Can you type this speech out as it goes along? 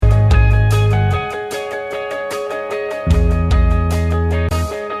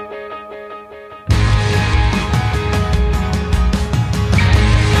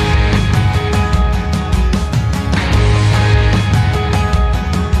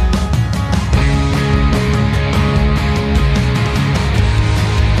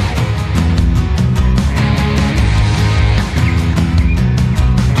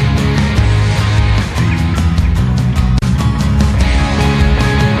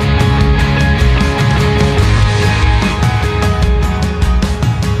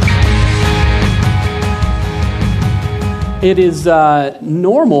It is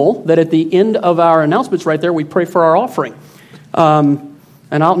normal that at the end of our announcements right there, we pray for our offering. And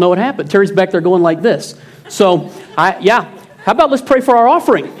I don't know what happened. Terry's back there going like this. So, how about let's pray for our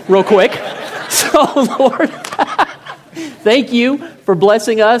offering real quick. So, Lord, thank you for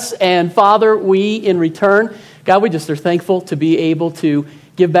blessing us. And Father, we in return, God, we just are thankful to be able to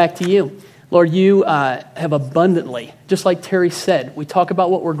give back to you. Lord, you have abundantly, just like Terry said, we talk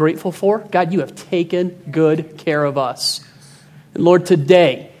about what we're grateful for. God, you have taken good care of us. And Lord,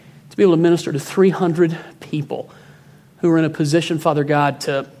 today, to be able to minister to 300 people who are in a position, Father God,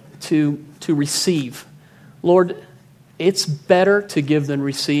 to receive. Lord, it's better to give than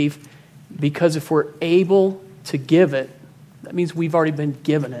receive, because if we're able to give it, that means we've already been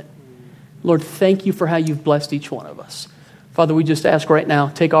given it. Lord, thank you for how you've blessed each one of us. Father, we just ask right now,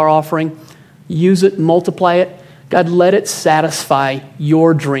 take our offering, use it, multiply it. God, let it satisfy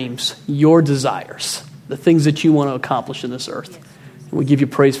your dreams, your desires, the things that you want to accomplish in this earth. And we give you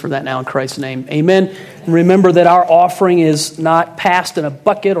praise for that now in Christ's name. Amen. And remember that our offering is not passed in a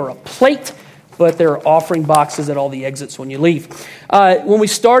bucket or a plate, but there are offering boxes at all the exits when you leave. When we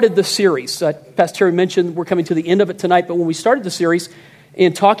started the series, Pastor Terry mentioned we're coming to the end of it tonight, but when we started the series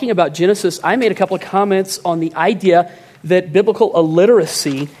in talking about Genesis, I made a couple of comments on the idea that biblical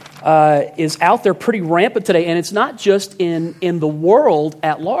illiteracy is out there pretty rampant today, and it's not just in the world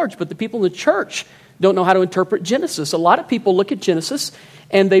at large, but the people in the church don't know how to interpret Genesis. A lot of people look at Genesis,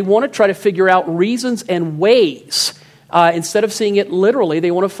 and they want to try to figure out reasons and ways. Instead of seeing it literally, they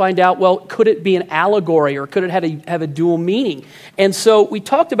want to find out, well, could it be an allegory, or could it have a dual meaning? And so we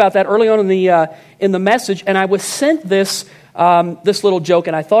talked about that early on in the message, and I was sent this little joke,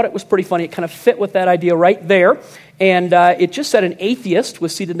 and I thought it was pretty funny. It kind of fit with that idea right there. And it just said an atheist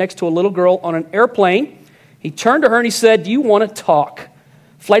was seated next to a little girl on an airplane. He turned to her and he said, "Do you want to talk?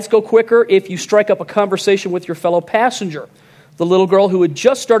 Flights go quicker if you strike up a conversation with your fellow passenger." The little girl, who had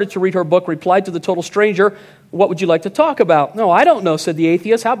just started to read her book, replied to the total stranger, "What would you like to talk about?" "No, I don't know," said the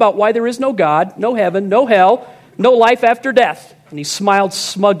atheist. "How about why there is no God, no heaven, no hell, no life after death?" And he smiled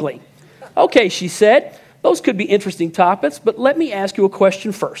smugly. "Okay," she said, "those could be interesting topics, but let me ask you a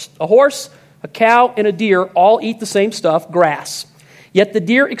question first. A horse, a cow, and a deer all eat the same stuff, grass. Yet the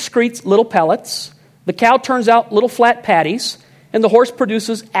deer excretes little pellets, the cow turns out little flat patties, and the horse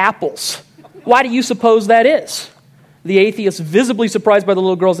produces apples. Why do you suppose that is?" The atheist, visibly surprised by the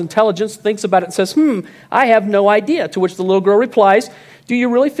little girl's intelligence, thinks about it and says, "I have no idea." To which the little girl replies, "Do you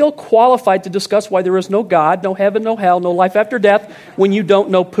really feel qualified to discuss why there is no God, no heaven, no hell, no life after death, when you don't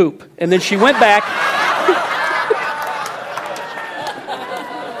know poop?" And then she went back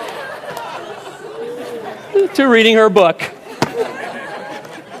to reading her book.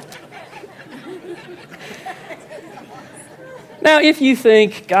 Now, if you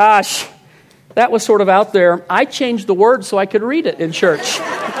think, gosh, that was sort of out there, I changed the word so I could read it in church.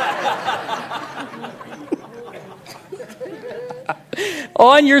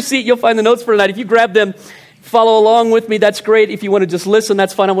 On your seat, you'll find the notes for tonight. If you grab them, follow along with me. That's great. If you want to just listen,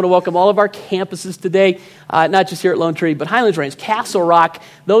 that's fine. I want to welcome all of our campuses today, not just here at Lone Tree, but Highlands Range, Castle Rock,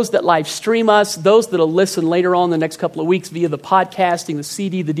 those that live stream us, those that will listen later on the next couple of weeks via the podcasting, the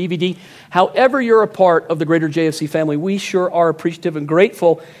CD, the DVD. However you're a part of the greater JFC family, we sure are appreciative and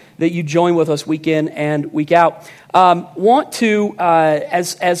grateful that you join with us week in and week out. Want to,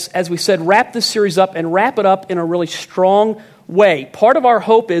 as we said, wrap this series up and wrap it up in a really strong way. Part of our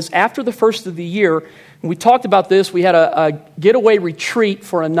hope is after the first of the year, and we talked about this, we had a getaway retreat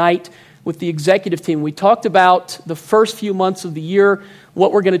for a night with the executive team. We talked about the first few months of the year,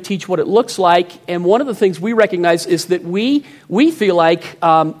 what we're going to teach, what it looks like. And one of the things we recognize is that we feel like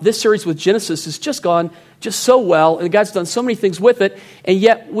this series with Genesis has just gone just so well, and God's done so many things with it, and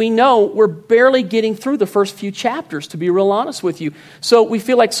yet we know we're barely getting through the first few chapters, to be real honest with you. So we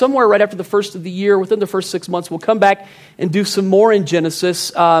feel like somewhere right after the first of the year, within the first 6 months, we'll come back and do some more in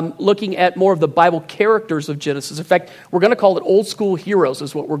Genesis, looking at more of the Bible characters of Genesis. In fact, we're going to call it Old School Heroes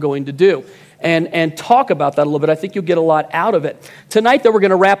is what we're going to do, and talk about that a little bit. I think you'll get a lot out of it. Tonight, though, we're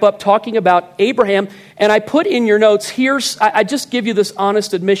going to wrap up talking about Abraham, and I put in your notes, I just give you this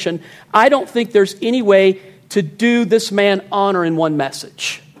honest admission, I don't think there's any way to do this man honor in one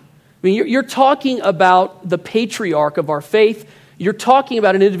message. I mean, you're talking about the patriarch of our faith. You're talking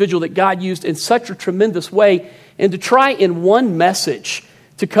about an individual that God used in such a tremendous way, and to try in one message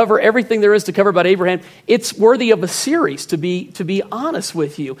to cover everything there is to cover about Abraham. It's worthy of a series, to be honest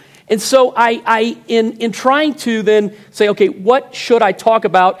with you. And so in trying to then say, okay, what should I talk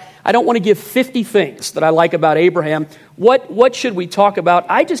about? I don't want to give 50 things that I like about Abraham. What should we talk about?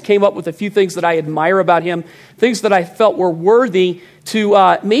 I just came up with a few things that I admire about him, things that I felt were worthy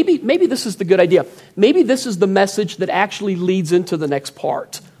to, maybe this is the good idea. Maybe this is the message that actually leads into the next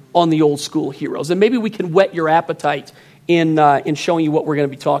part on the old school heroes. And maybe we can whet your appetite in showing you what we're going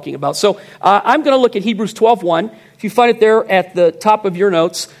to be talking about. So I'm going to look at Hebrews 12:1. If you find it there at the top of your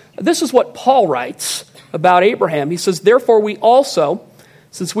notes, this is what Paul writes about Abraham. He says, "Therefore we also,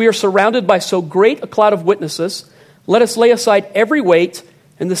 since we are surrounded by so great a cloud of witnesses, let us lay aside every weight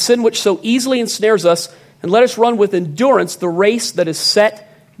and the sin which so easily ensnares us, and let us run with endurance the race that is set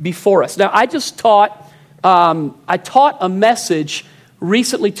before us." Now, I taught a message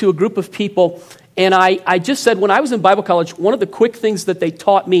recently to a group of people, and I just said, when I was in Bible college, one of the quick things that they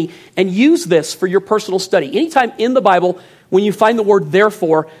taught me, and use this for your personal study. Anytime in the Bible, when you find the word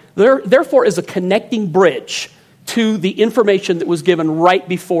therefore, therefore is a connecting bridge to the information that was given right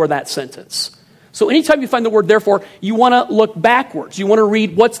before that sentence. So anytime you find the word therefore, you want to look backwards. You want to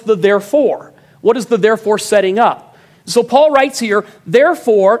read, what's the therefore? What is the therefore setting up? So Paul writes here,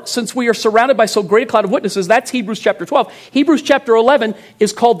 "Therefore, since we are surrounded by so great a cloud of witnesses," that's Hebrews chapter 12. Hebrews chapter 11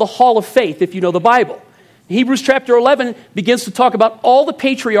 is called the Hall of Faith, if you know the Bible. Hebrews chapter 11 begins to talk about all the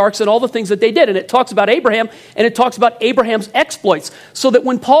patriarchs and all the things that they did. And it talks about Abraham, and it talks about Abraham's exploits. So that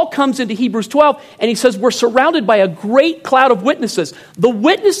when Paul comes into Hebrews 12 and he says, we're surrounded by a great cloud of witnesses, the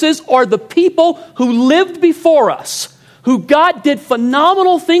witnesses are the people who lived before us, who God did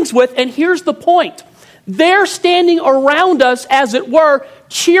phenomenal things with. And here's the point. They're standing around us, as it were,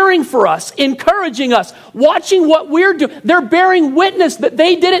 cheering for us, encouraging us, watching what we're doing. They're bearing witness that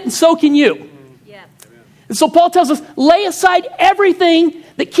they did it, and so can you. Yeah. And so Paul tells us, lay aside everything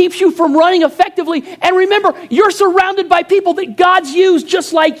that keeps you from running effectively. And remember, you're surrounded by people that God's used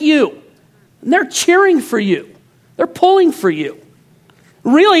just like you. And they're cheering for you. They're pulling for you.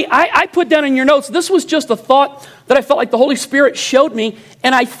 Really, I put down in your notes, this was just a thought that I felt like the Holy Spirit showed me,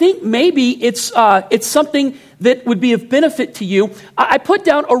 and I think maybe it's something that would be of benefit to you. I put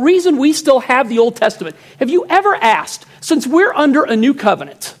down a reason we still have the Old Testament. Have you ever asked, since we're under a new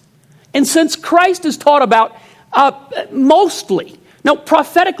covenant, and since Christ is taught about mostly, now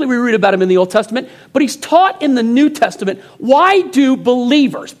prophetically we read about him in the Old Testament, but he's taught in the New Testament, why do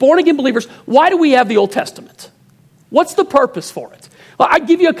believers, born-again believers, why do we have the Old Testament? What's the purpose for it? Well, I'd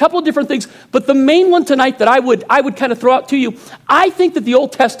give you a couple of different things, but the main one tonight that I would kind of throw out to you, I think that the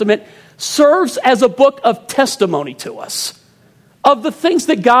Old Testament serves as a book of testimony to us, of the things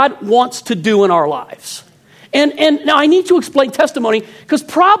that God wants to do in our lives. And now I need to explain testimony, because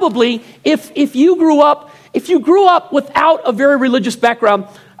probably if you grew up without a very religious background,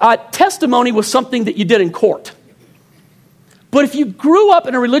 testimony was something that you did in court. But if you grew up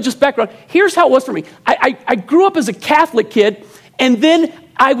in a religious background, here's how it was for me. I grew up as a Catholic kid, and then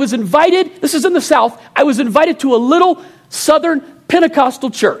I was invited, this is in the South, I was invited to a little Southern Pentecostal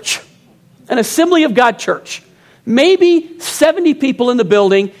church, an Assembly of God church. Maybe 70 people in the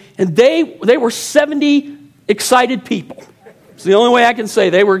building, and they were 70 excited people. It's the only way I can say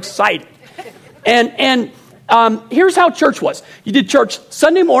they were excited. And here's how church was. You did church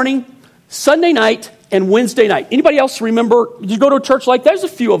Sunday morning, Sunday night, and Wednesday night. Anybody else remember, you go to a church like that? There's a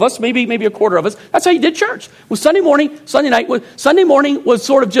few of us, maybe a quarter of us. That's how you did church. Was Sunday morning, Sunday night. Sunday morning was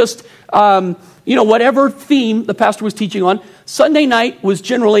sort of just, whatever theme the pastor was teaching on. Sunday night was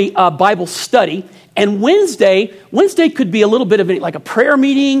generally a Bible study. And Wednesday could be a little bit of like a prayer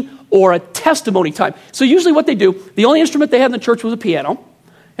meeting or a testimony time. So usually what they do, the only instrument they had in the church was a piano.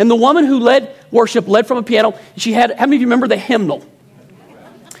 And the woman who led worship led from a piano. She had, how many of you remember the hymnal?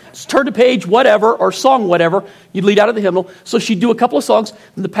 Just turn to page whatever, or song whatever, you'd lead out of the hymnal. So she'd do a couple of songs,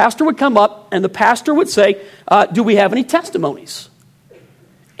 and the pastor would come up, and the pastor would say, do we have any testimonies?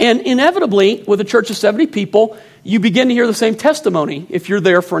 And inevitably, with a church of 70 people, you begin to hear the same testimony if you're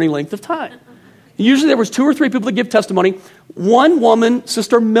there for any length of time. Usually there was 2 or 3 people that give testimony. One woman,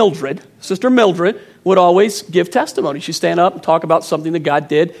 Sister Mildred, would always give testimony. She'd stand up and talk about something that God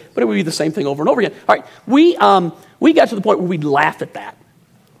did, but it would be the same thing over and over again. All right, we got to the point where we'd laugh at that.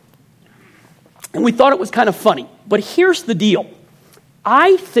 And we thought it was kind of funny. But here's the deal.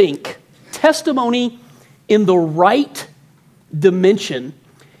 I think testimony in the right dimension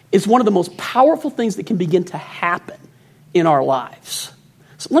is one of the most powerful things that can begin to happen in our lives.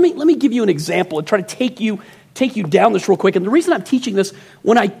 So let me give you an example and try to take you down this real quick. And the reason I'm teaching this,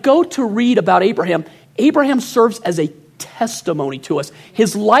 when I go to read about Abraham serves as a testimony to us.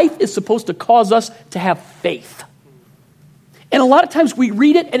 His life is supposed to cause us to have faith. And a lot of times we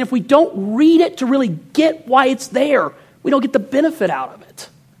read it, and if we don't read it to really get why it's there, we don't get the benefit out of it.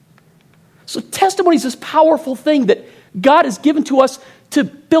 So testimony is this powerful thing that God has given to us to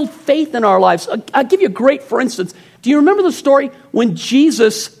build faith in our lives. I'll give you a great, for instance. Do you remember the story when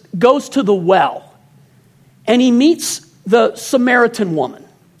Jesus goes to the well and he meets the Samaritan woman?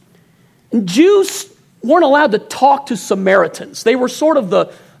 And Jews weren't allowed to talk to Samaritans. They were sort of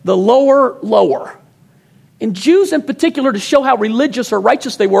the lower. And Jews in particular, to show how religious or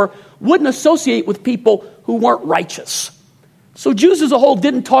righteous they were, wouldn't associate with people who weren't righteous. So Jews as a whole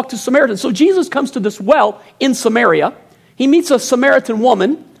didn't talk to Samaritans. So Jesus comes to this well in Samaria. He meets a Samaritan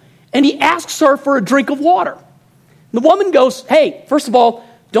woman, and he asks her for a drink of water. The woman goes, hey, first of all,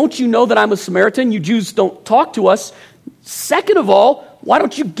 don't you know that I'm a Samaritan? You Jews don't talk to us. Second of all, why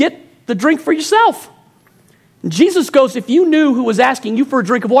don't you get the drink for yourself? And Jesus goes, if you knew who was asking you for a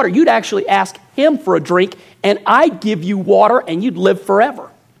drink of water, you'd actually ask him for a drink, and I'd give you water, and you'd live forever.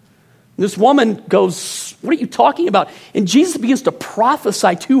 And this woman goes, what are you talking about? And Jesus begins to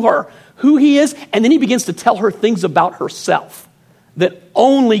prophesy to her who he is, and then he begins to tell her things about herself that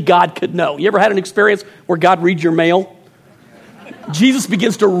only God could know. You ever had an experience where God reads your mail? Jesus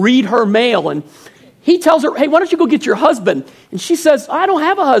begins to read her mail, and he tells her, hey, why don't you go get your husband? And she says, I don't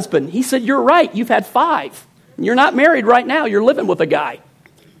have a husband. He said, you're right, you've had 5. You're not married right now, you're living with a guy.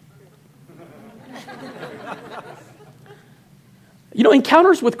 You know,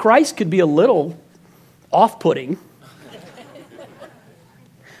 encounters with Christ could be a little off-putting.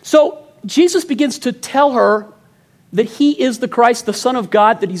 So Jesus begins to tell her that he is the Christ, the Son of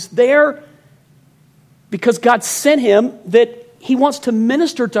God, that he's there because God sent him, that he wants to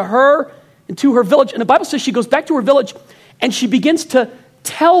minister to her and to her village. And the Bible says she goes back to her village and she begins to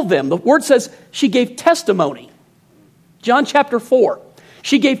tell them. The word says she gave testimony. John chapter 4.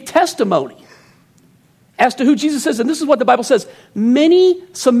 She gave testimony as to who Jesus is. And this is what the Bible says. Many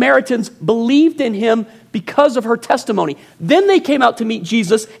Samaritans believed in him because of her testimony. Then they came out to meet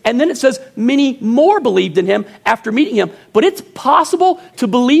Jesus, and then it says many more believed in him after meeting him. But it's possible to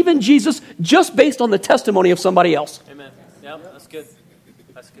believe in Jesus just based on the testimony of somebody else. Amen. Yeah, that's good.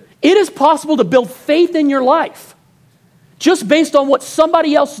 That's good. It is possible to build faith in your life just based on what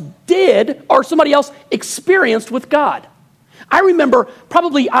somebody else did or somebody else experienced with God. I remember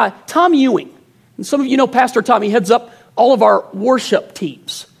probably Tom Ewing. And some of you know Pastor Tom. He heads up all of our worship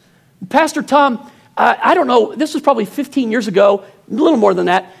teams. Pastor Tom, I don't know, this was probably 15 years ago, a little more than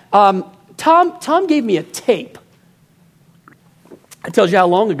that. Tom gave me a tape. It tells you how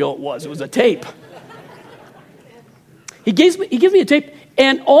long ago it was. It was a tape. He gives me a tape,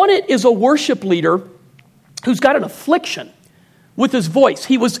 and on it is a worship leader who's got an affliction with his voice.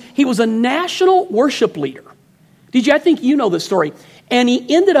 He was a national worship leader. I think you know this story. And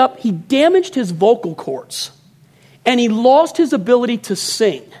he damaged his vocal cords. And he lost his ability to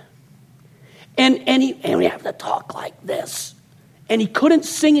sing. And he had to talk like this. And he couldn't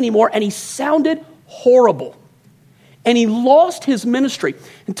sing anymore, and he sounded horrible. And he lost his ministry.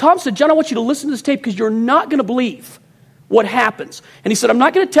 And Tom said, John, I want you to listen to this tape because you're not going to believe what happens. And he said, I'm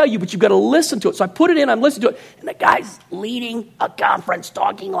not going to tell you, but you've got to listen to it. So I put it in, I'm listening to it, and the guy's leading a conference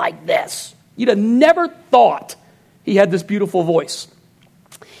talking like this. You'd have never thought he had this beautiful voice.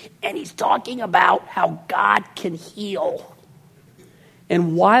 And he's talking about how God can heal.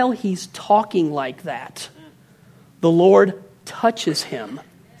 And while he's talking like that, the Lord touches him.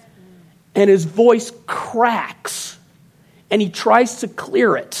 And his voice cracks. And he tries to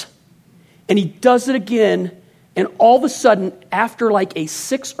clear it. And he does it again. And all of a sudden, after like a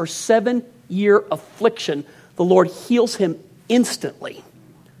 6 or 7 year affliction, the Lord heals him instantly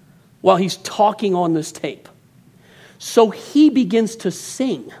while he's talking on this tape. So he begins to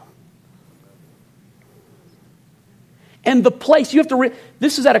sing. And the place,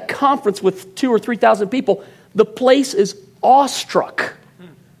 this is at a conference with 2,000 or 3,000 people. The place is awestruck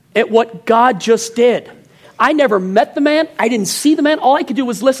at what God just did. I never met the man. I didn't see the man. All I could do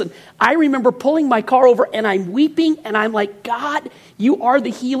was listen. I remember pulling my car over and I'm weeping and I'm like, God, you are the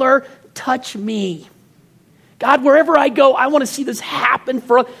healer. Touch me. God, wherever I go, I want to see this happen.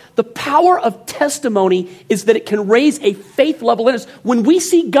 For the power of testimony is that it can raise a faith level in us. When we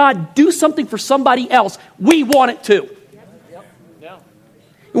see God do something for somebody else, we want it too.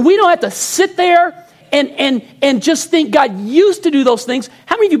 And we don't have to sit there and just think God used to do those things.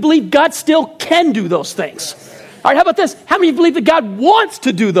 How many of you believe God still can do those things? All right, how about this? How many of you believe that God wants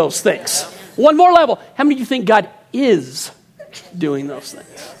to do those things? One more level. How many of you think God is doing those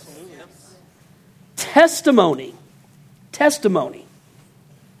things? Testimony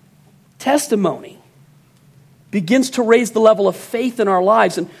begins to raise the level of faith in our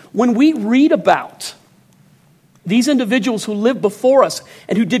lives. And when we read about These individuals who lived before us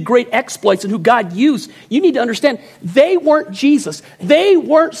and who did great exploits and who God used, you need to understand, they weren't Jesus. They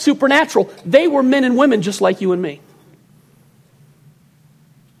weren't supernatural. They were men and women just like you and me.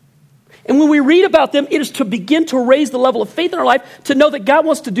 And when we read about them, it is to begin to raise the level of faith in our life to know that God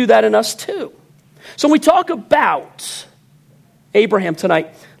wants to do that in us too. So when we talk about Abraham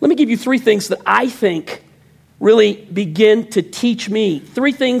tonight, let me give you three things that I think really begin to teach me.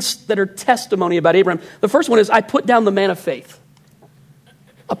 Three things that are testimony about Abraham. The first one is I put down the man of faith.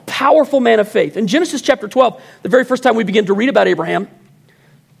 A powerful man of faith. In Genesis chapter 12, the very first time we begin to read about Abraham,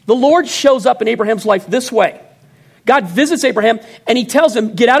 the Lord shows up in Abraham's life this way. God visits Abraham and he tells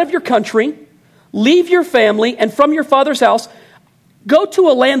him, get out of your country, leave your family and from your father's house, go to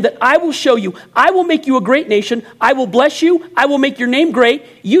a land that I will show you. I will make you a great nation. I will bless you. I will make your name great.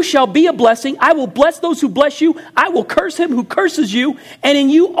 You shall be a blessing. I will bless those who bless you. I will curse him who curses you. And in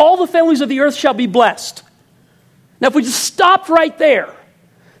you, all the families of the earth shall be blessed. Now, if we just stopped right there,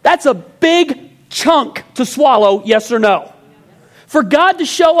 that's a big chunk to swallow, yes or no. For God to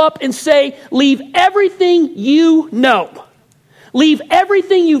show up and say, leave everything you know. Leave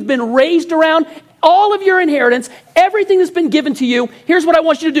everything you've been raised around, all of your inheritance, everything that's been given to you. Here's what I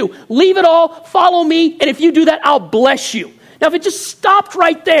want you to do. Leave it all, follow me, and if you do that, I'll bless you. Now, if it just stopped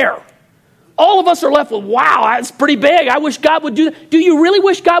right there, all of us are left with, wow, that's pretty big. I wish God would do that. Do you really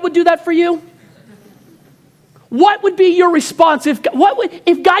wish God would do that for you? What would be your response if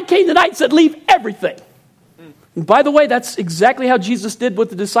God came tonight and said, leave everything? And by the way, that's exactly how Jesus did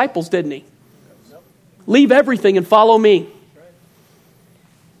with the disciples, didn't he? Leave everything and follow me.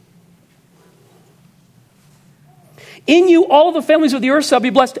 In you, all the families of the earth shall be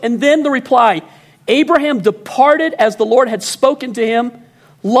blessed. And then the reply, Abraham departed as the Lord had spoken to him.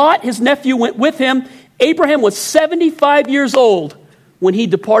 Lot, his nephew, went with him. Abraham was 75 years old when he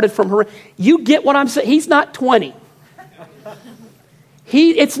departed from Haran. You get what I'm saying? He's not 20.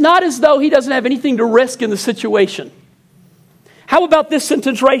 It's not as though he doesn't have anything to risk in the situation. How about this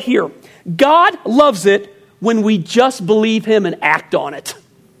sentence right here? God loves it when we just believe him and act on it.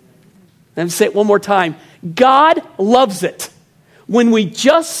 Let me say it one more time. God loves it when we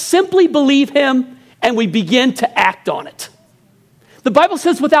just simply believe him and we begin to act on it. The Bible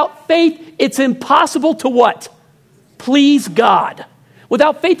says without faith, it's impossible to what? Please God.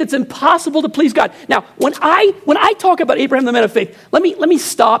 Without faith, it's impossible to please God. Now, when I talk about Abraham, the man of faith, let me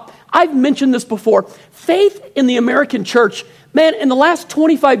stop. I've mentioned this before. Faith in the American church, man, in the last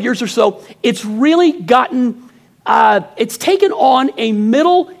 25 years or so, it's really gotten, it's taken on a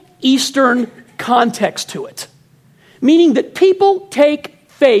Middle Eastern context to it. Meaning that people take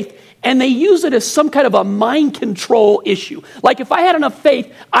faith and they use it as some kind of a mind control issue. Like if I had enough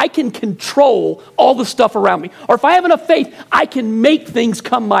faith, I can control all the stuff around me. Or if I have enough faith, I can make things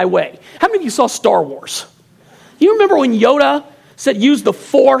come my way. How many of you saw Star Wars? You remember when Yoda said, use the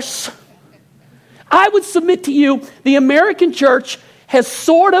Force? I would submit to you, the American church has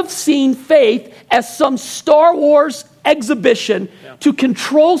sort of seen faith as some Star Wars exhibition to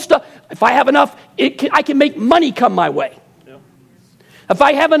control stuff. If I have enough, I can make money come my way. If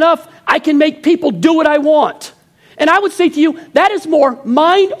I have enough, I can make people do what I want. And I would say to you, that is more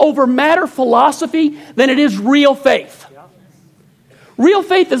mind over matter philosophy than it is real faith. Real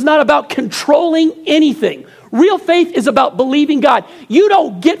faith is not about controlling anything. Real faith is about believing God. You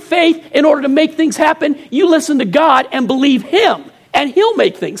don't get faith in order to make things happen. You listen to God and believe him, and he'll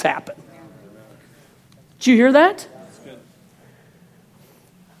make things happen. Did you hear that?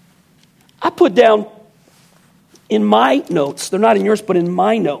 I put down in my notes, they're not in yours, but in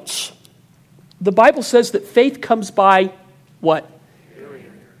my notes, the Bible says that faith comes by what? Hearing.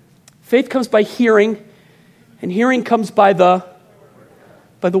 Faith comes by hearing, and hearing comes by the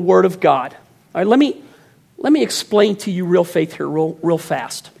Word of God. All right, let me explain to you real faith here real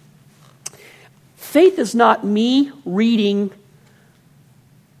fast. Faith is not me reading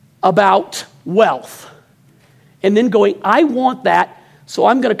about wealth and then going, I want that, so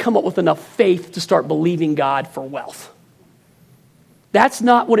I'm going to come up with enough faith to start believing God for wealth. That's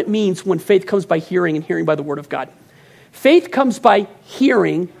not what it means when faith comes by hearing and hearing by the Word of God. Faith comes by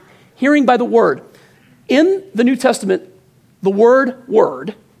hearing by the Word. In the New Testament, the word,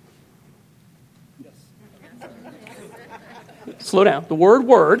 slow down, the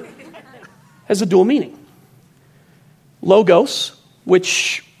word has a dual meaning. Logos,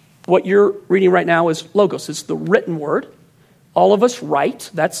 which what you're reading right now is logos. It's the written word. All of us write,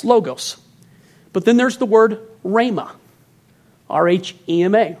 that's logos. But then there's the word rhema,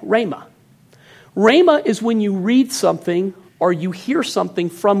 R-H-E-M-A, rhema. Rhema is when you read something or you hear something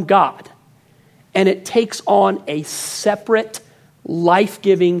from God, and it takes on a separate,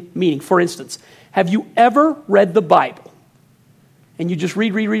 life-giving meaning. For instance, Have you ever read the Bible and you just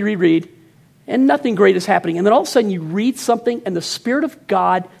read, and nothing great is happening, and then all of a sudden you read something and the Spirit of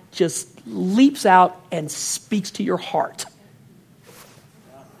God just leaps out and speaks to your heart?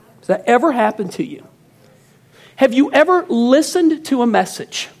 Does that ever happen to you? Have you ever listened to a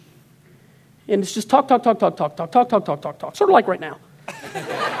message and it's just talk, sort of like right now?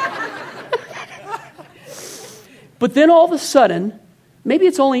 But then all of a sudden, maybe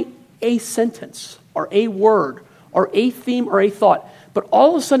it's only a sentence or a word or a theme or a thought, but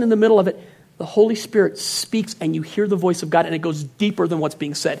all of a sudden in the middle of it, the Holy Spirit speaks and you hear the voice of God and it goes deeper than what's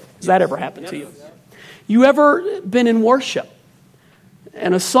being said. Has that ever happened to you? You ever been in worship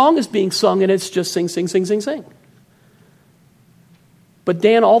and a song is being sung and it's just sing, sing, sing, sing, sing? But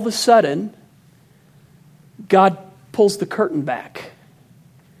Dan, all of a sudden, God pulls the curtain back.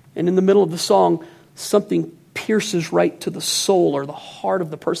 And in the middle of the song, something pierces right to the soul or the heart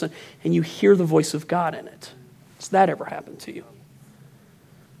of the person, and you hear the voice of God in it. Has that ever happened to you?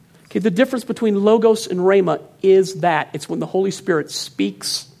 Okay, the difference between Logos and Rhema is that. It's when the Holy Spirit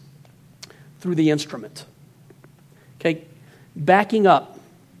speaks through the instrument. Okay, backing up.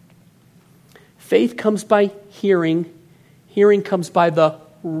 Faith comes by hearing. Hearing comes by the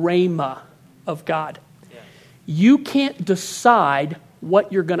Rhema of God. Yeah. You can't decide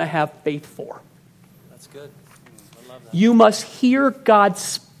what you're going to have faith for. That's good. I love that. You must hear God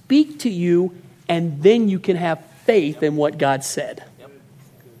speak to you, and then you can have faith in what God said. Yep.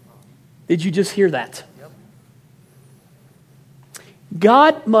 Did you just hear that? Yep.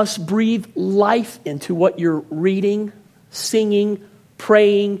 God must breathe life into what you're reading, singing,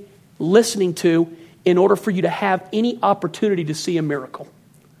 praying, listening to, in order for you to have any opportunity to see a miracle.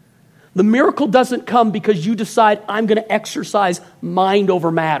 The miracle doesn't come because you decide, I'm going to exercise mind over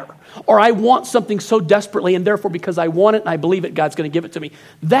matter. Or I want something so desperately, and therefore because I want it and I believe it, God's going to give it to me.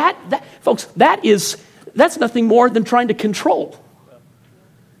 Folks, that's nothing more than trying to control.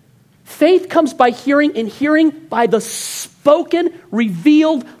 Faith comes by hearing, and hearing by the spoken,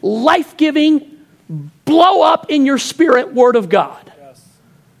 revealed, life-giving, blow up in your spirit word of God.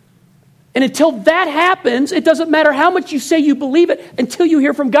 And until that happens, it doesn't matter how much you say you believe it, until you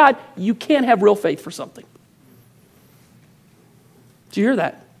hear from God, you can't have real faith for something. Do you hear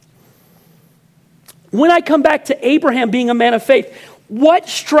that? When I come back to Abraham being a man of faith, what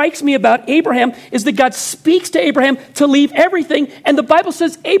strikes me about Abraham is that God speaks to Abraham to leave everything, and the Bible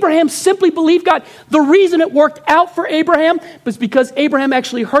says Abraham simply believed God. The reason it worked out for Abraham was because Abraham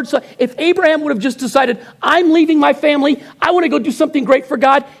actually heard. So if Abraham would have just decided, I'm leaving my family, I want to go do something great for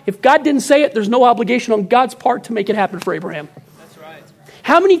God, if God didn't say it, there's no obligation on God's part to make it happen for Abraham. That's right.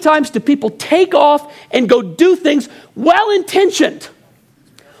 How many times do people take off and go do things well-intentioned,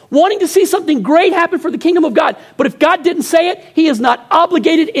 wanting to see something great happen for the kingdom of God? But if God didn't say it, He is not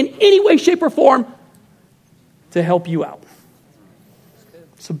obligated in any way, shape, or form to help you out.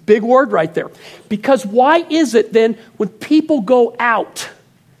 It's a big word right there. Because why is it then when people go out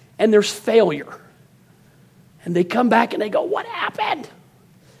and there's failure and they come back and they go, what happened?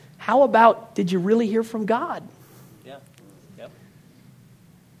 How about, did you really hear from God? Yeah. Yep.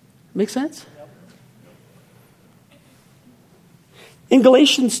 Make sense? In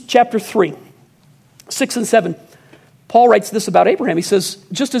Galatians chapter 3, 6 and 7, Paul writes this about Abraham. He says,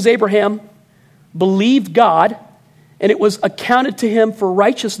 just as Abraham believed God, and it was accounted to him for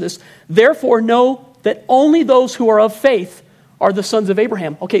righteousness, therefore know that only those who are of faith are the sons of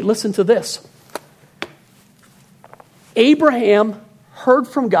Abraham. Okay, listen to this. Abraham heard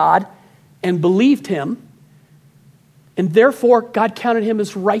from God and believed him, and therefore God counted him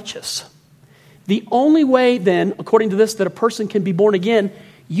as righteous. The only way then, according to this, that a person can be born again,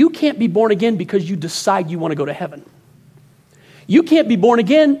 you can't be born again because you decide you want to go to heaven. You can't be born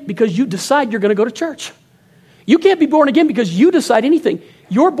again because you decide you're going to go to church. You can't be born again because you decide anything.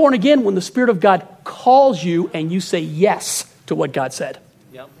 You're born again when the Spirit of God calls you and you say yes to what God said.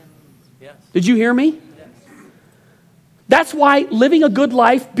 Yep. Yes. Did you hear me? Yes. That's why living a good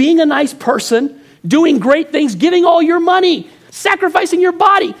life, being a nice person, doing great things, giving all your money, sacrificing your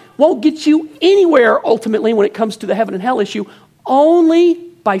body won't get you anywhere ultimately when it comes to the heaven and hell issue. Only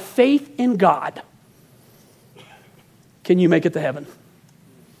by faith in God can you make it to heaven.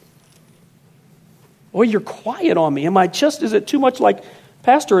 Boy, you're quiet on me. Is it too much like,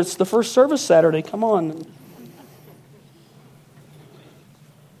 Pastor, it's the first service Saturday, come on.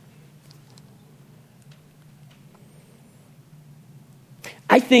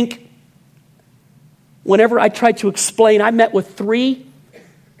 I think whenever I tried to explain, I met with three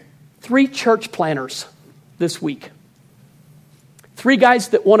church planners this week. 3 guys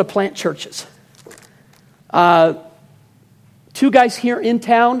that want to plant churches. 2 2 guys here in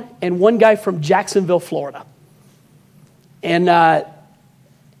town and 1 guy from Jacksonville, Florida. And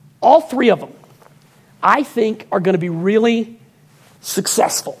all 3 of them, I think, are going to be really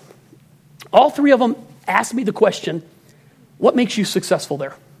successful. All 3 of them asked me the question, what makes you successful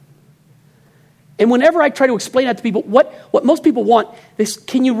there? And whenever I try to explain that to people, what most people want is,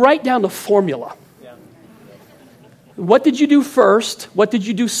 can you write down the formula? Yeah. What did you do first? What did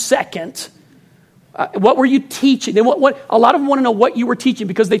you do second? What were you teaching? And what a lot of them want to know what you were teaching,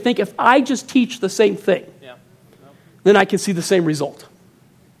 because they think if I just teach the same thing, then I can see the same result.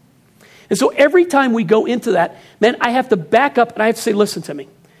 And so every time we go into that, man, I have to back up and I have to say, listen to me.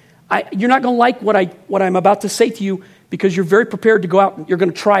 You're not going to like what I'm about to say to you, because you're very prepared to go out and you're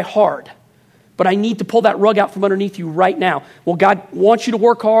going to try hard. But I need to pull that rug out from underneath you right now. Well, God wants you to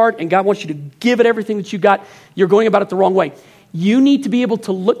work hard, and God wants you to give it everything that you got. You're going about it the wrong way. You need to be able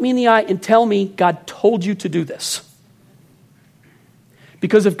to look me in the eye and tell me God told you to do this.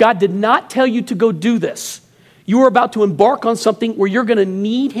 Because if God did not tell you to go do this, you are about to embark on something where you're going to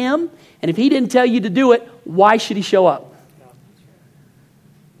need him. And if he didn't tell you to do it, why should he show up?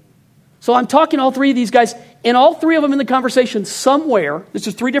 So I'm talking to all 3 of these guys, and all 3 of them in the conversation somewhere, this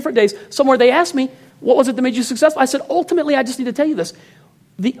is 3 different days, somewhere they asked me, what was it that made you successful? I said, ultimately, I just need to tell you this.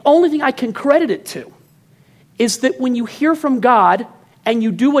 The only thing I can credit it to is that when you hear from God and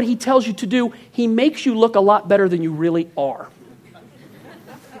you do what he tells you to do, he makes you look a lot better than you really are.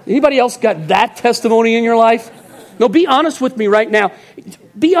 Anybody else got that testimony in your life? No, be honest with me right now.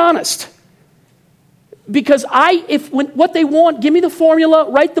 Be honest. Because what they want, give me the formula,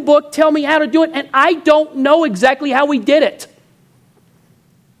 write the book, tell me how to do it, and I don't know exactly how we did it.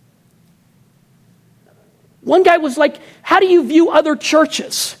 One guy was like, how do you view other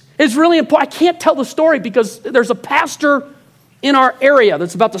churches? It's really important. I can't tell the story because there's a pastor in our area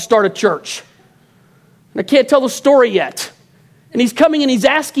that's about to start a church. And I can't tell the story yet. And he's coming and he's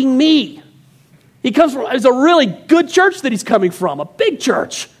asking me. It's a really good church that he's coming from, a big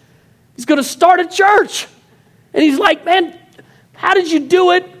church. He's going to start a church. And he's like, man, how did you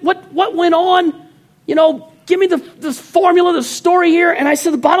do it? What went on? Give me the formula, the story here. And I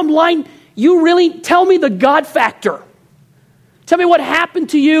said, the bottom line, you really tell me the God factor. Tell me what happened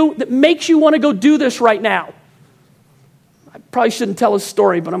to you that makes you want to go do this right now. I probably shouldn't tell a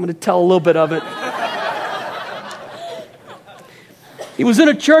story, but I'm going to tell a little bit of it. He was in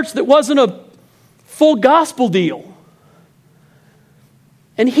a church that wasn't a full gospel deal.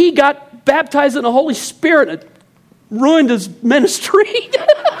 And he got baptized in the Holy Spirit. It ruined his ministry.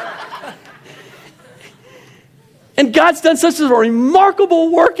 And God's done such a remarkable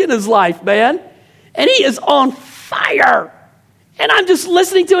work in his life, man. And he is on fire. And I'm just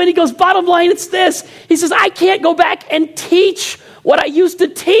listening to it. And he goes, bottom line, it's this. He says, I can't go back and teach what I used to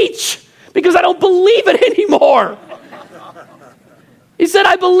teach because I don't believe it anymore. He said,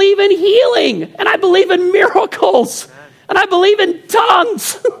 I believe in healing. And I believe in miracles. And I believe in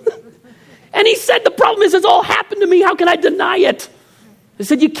tongues. And he said, the problem is it's all happened to me. How can I deny it? I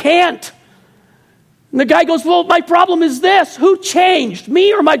said, you can't. And the guy goes, well, my problem is this. Who changed,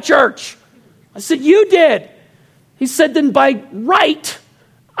 me or my church? I said, you did. He said, then by right,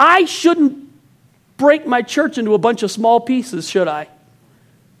 I shouldn't break my church into a bunch of small pieces, should I? I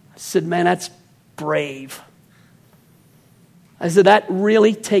said, man, that's brave. I said, that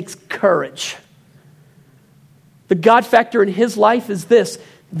really takes courage. The God factor in his life is this.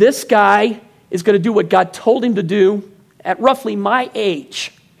 This guy is going to do what God told him to do at roughly my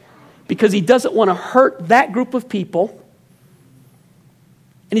age because he doesn't want to hurt that group of people.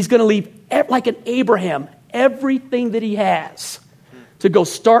 And he's going to leave, like an Abraham, everything that he has to go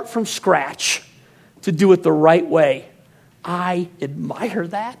start from scratch to do it the right way. I admire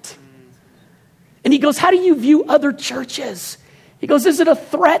that. And he goes, how do you view other churches? He goes, is it a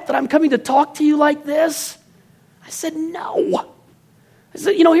threat that I'm coming to talk to you like this? I said, no. I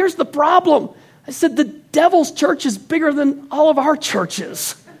said, here's the problem. I said, the devil's church is bigger than all of our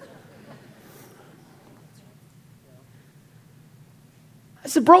churches. I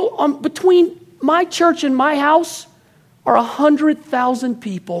said, bro, between my church and my house are 100,000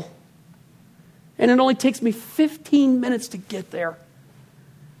 people. And it only takes me 15 minutes to get there.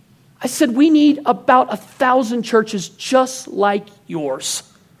 I said, we need about 1,000 churches just like yours.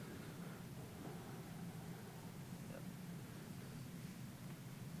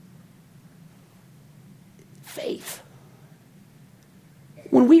 Faith.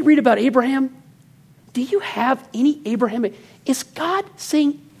 When we read about Abraham, do you have any Abraham? Is God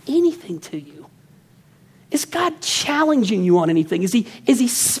saying anything to you? Is God challenging you on anything? Is he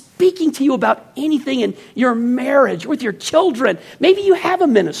speaking to you about anything in your marriage, with your children? Maybe you have a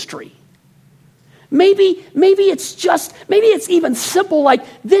ministry. Maybe it's even simple like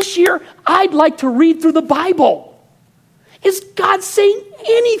this year I'd like to read through the Bible. Is God saying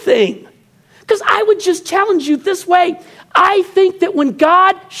anything? Because I would just challenge you this way. I think that when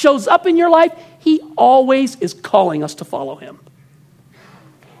God shows up in your life, he always is calling us to follow him.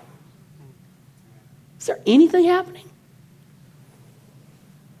 Is there anything happening?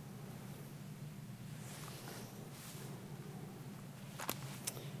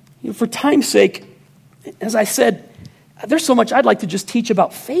 For time's sake, as I said, there's so much I'd like to just teach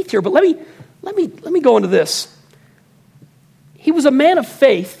about faith here, but let me go into this. He was a man of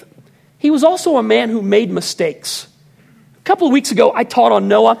faith. He was also a man who made mistakes. A couple of weeks ago, I taught on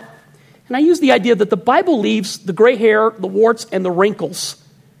Noah, and I used the idea that the Bible leaves the gray hair, the warts, and the wrinkles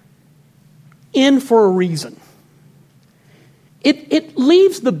in for a reason. It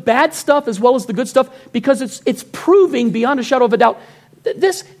leaves the bad stuff as well as the good stuff because it's proving beyond a shadow of a doubt.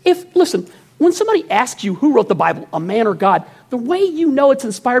 Listen, when somebody asks you who wrote the Bible, a man or God, the way you know it's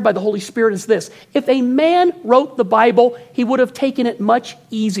inspired by the Holy Spirit is this. If a man wrote the Bible, he would have taken it much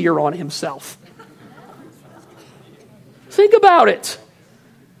easier on himself. Think about it.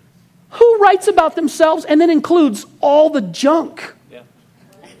 Who writes about themselves and then includes all the junk? Yeah.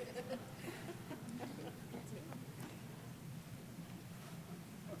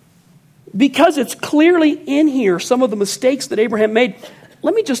 Because it's clearly in here, some of the mistakes that Abraham made.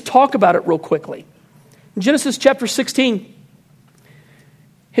 Let me just talk about it real quickly. In Genesis chapter 16,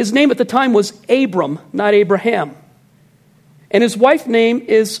 his name at the time was Abram, not Abraham. And his wife's name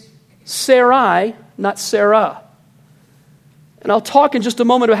is Sarai, not Sarah. And I'll talk in just a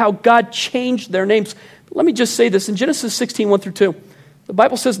moment about how God changed their names. But let me just say this. In Genesis 16, 1 through 2, the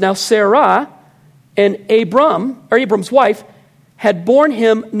Bible says, now Sarah and Abram's wife, had borne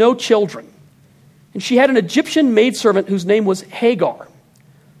him no children. And she had an Egyptian maidservant whose name was Hagar.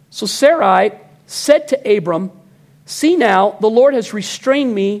 So Sarai said to Abram, see now, the Lord has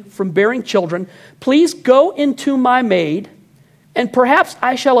restrained me from bearing children. Please go into my maid, and perhaps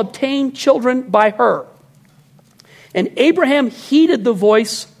I shall obtain children by her. And Abraham heeded the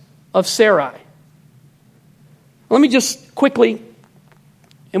voice of Sarai. Let me just quickly,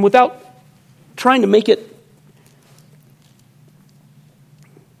 and without trying to make it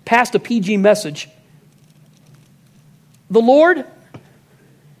past a PG message, the Lord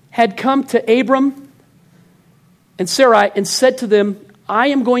had come to Abram and Sarai and said to them, I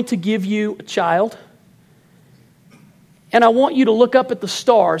am going to give you a child, and I want you to look up at the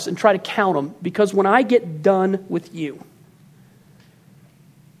stars and try to count them, because when I get done with you,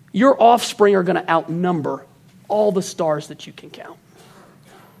 your offspring are going to outnumber all the stars that you can count.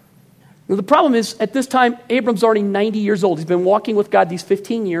 Now, the problem is, at this time, Abram's already 90 years old. He's been walking with God these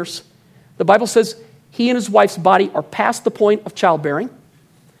 15 years. The Bible says he and his wife's body are past the point of childbearing.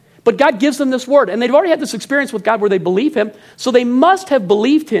 But God gives them this word, and they've already had this experience with God where they believe him, so they must have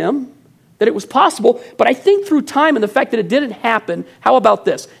believed him that it was possible. But I think through time and the fact that it didn't happen, how about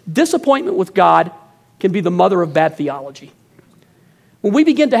this? Disappointment with God can be the mother of bad theology. When we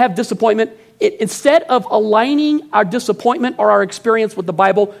begin to have disappointment, instead of aligning our disappointment or our experience with the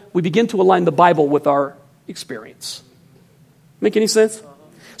Bible, we begin to align the Bible with our experience. Make any sense?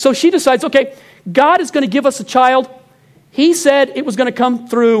 So she decides, okay, God is going to give us a child. He said it was going to come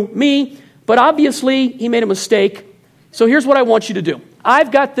through me, but obviously he made a mistake. So here's what I want you to do.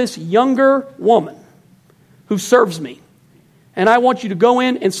 I've got this younger woman who serves me, and I want you to go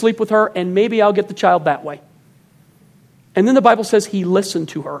in and sleep with her, and maybe I'll get the child that way. And then the Bible says he listened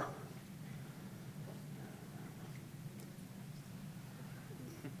to her.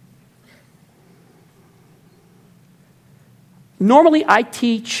 Normally I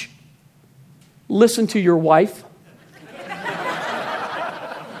teach, listen to your wife.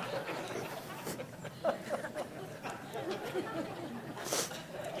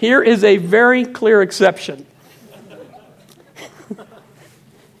 Here is a very clear exception.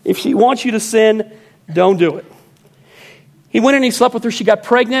 If she wants you to sin, don't do it. He went in and he slept with her. She got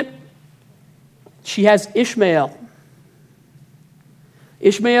pregnant. She has Ishmael.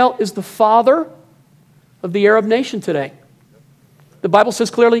 Ishmael is the father of the Arab nation today. The Bible says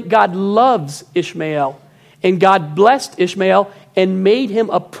clearly God loves Ishmael, and God blessed Ishmael and made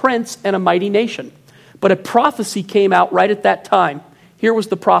him a prince and a mighty nation. But a prophecy came out right at that time. Here was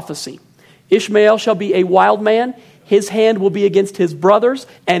the prophecy. Ishmael shall be a wild man. His hand will be against his brothers,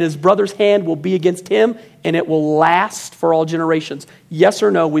 and his brother's hand will be against him, and it will last for all generations. Yes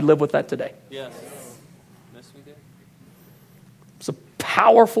or no, we live with that today. Yes. Yes, we do. It's a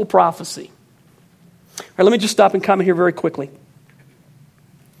powerful prophecy. All right, let me just stop and comment here very quickly.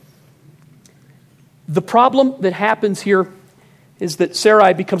 The problem that happens here is that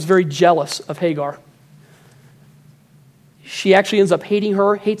Sarai becomes very jealous of Hagar. She actually ends up hating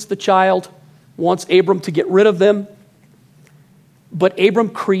her, hates the child, wants Abram to get rid of them. But Abram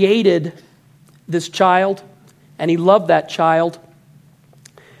created this child, and he loved that child,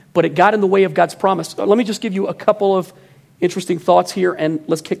 but it got in the way of God's promise. Let me just give you a couple of interesting thoughts here, and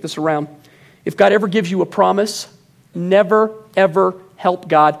let's kick this around. If God ever gives you a promise, never, ever help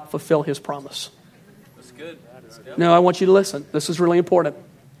God fulfill his promise. That's good. No, I want you to listen. This is really important.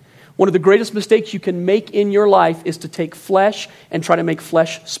 One of the greatest mistakes you can make in your life is to take flesh and try to make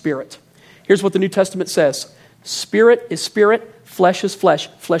flesh spirit. Here's what the New Testament says. Spirit is spirit, flesh is flesh.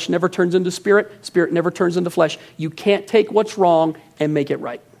 Flesh never turns into spirit, spirit never turns into flesh. You can't take what's wrong and make it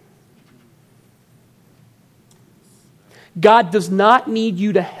right. God does not need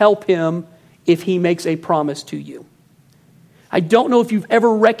you to help him if he makes a promise to you. I don't know if you've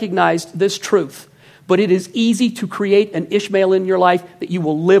ever recognized this truth, but it is easy to create an Ishmael in your life that you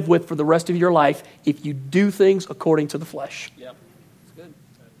will live with for the rest of your life if you do things according to the flesh. Yep. That's good.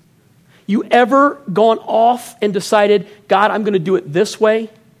 You ever gone off and decided, God, I'm going to do it this way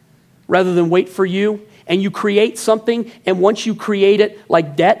rather than wait for you? And you create something, and once you create it,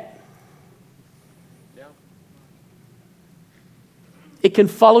 like debt, Yeah. it can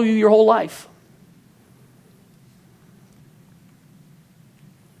follow you your whole life.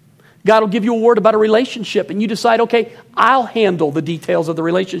 God will give you a word about a relationship, and you decide, okay, I'll handle the details of the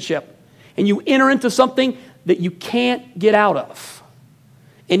relationship. And you enter into something that you can't get out of.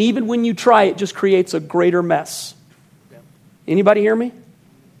 And even when you try, it just creates a greater mess. Anybody hear me?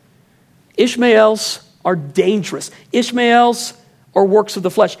 Ishmaels are dangerous. Ishmaels are works of the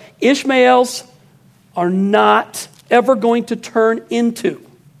flesh. Ishmaels are not ever going to turn into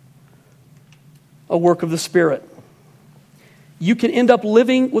a work of the Spirit. You can end up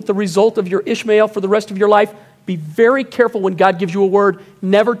living with the result of your Ishmael for the rest of your life. Be very careful when God gives you a word,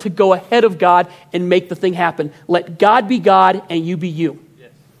 never to go ahead of God and make the thing happen. Let God be God and you be you. Yes.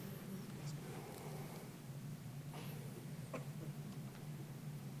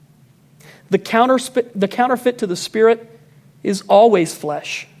 The counterfeit to the Spirit is always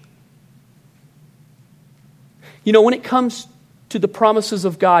flesh. You know, when it comes to the promises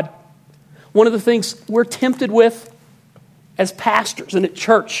of God, one of the things we're tempted with as pastors and at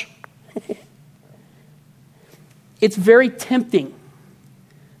church, it's very tempting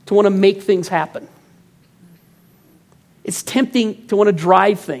to want to make things happen. It's tempting to want to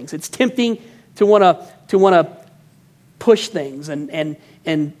drive things. It's tempting to want to push things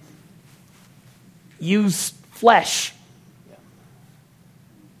and use flesh.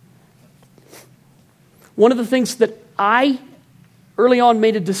 One of the things that I early on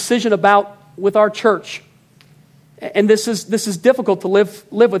made a decision about with our church, and this is difficult to live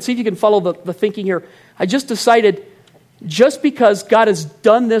with. See if you can follow the thinking here. I just decided, just because God has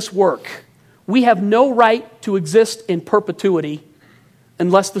done this work, we have no right to exist in perpetuity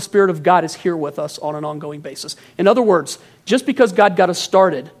unless the Spirit of God is here with us on an ongoing basis. In other words, just because God got us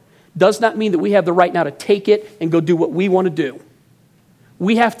started does not mean that we have the right now to take it and go do what we want to do.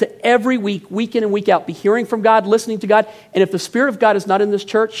 We have to every week, week in and week out, be hearing from God, listening to God. And if the Spirit of God is not in this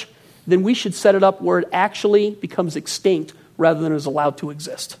church, then we should set it up where it actually becomes extinct rather than is allowed to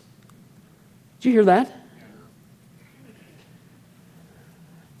exist. Did you hear that?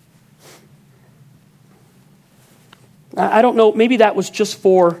 I don't know, maybe that was just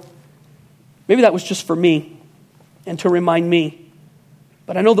for me and to remind me.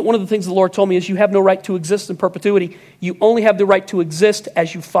 But I know that one of the things the Lord told me is you have no right to exist in perpetuity. You only have the right to exist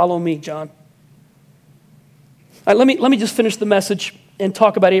as you follow me, John. All right, let me just finish the message and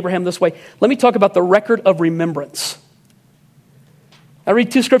talk about Abraham this way. Let me talk about the record of remembrance. I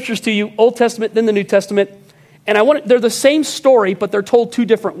read two scriptures to you, Old Testament, then the New Testament. And they're the same story, but they're told two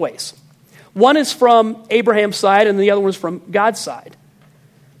different ways. One is from Abraham's side, and the other one is from God's side.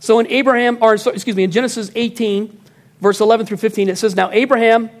 So in Genesis 18, verse 11 through 15, it says, "Now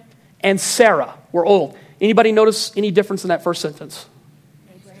Abraham and Sarah were old." Anybody notice any difference in that first sentence?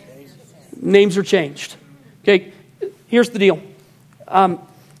 Names are changed. Okay, here's the deal.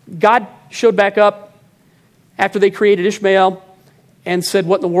 God showed back up after they created Ishmael and said,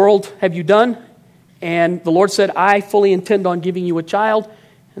 "What in the world have you done?" And the Lord said, "I fully intend on giving you a child."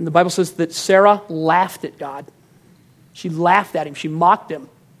 And the Bible says that Sarah laughed at God. She laughed at him. She mocked him.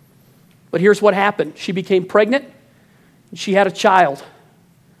 But here's what happened. She became pregnant. She had a child.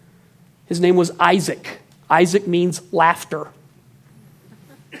 His name was Isaac. Isaac means laughter.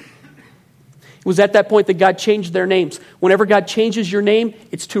 It was at that point that God changed their names. Whenever God changes your name,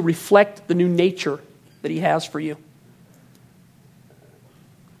 it's to reflect the new nature that he has for you.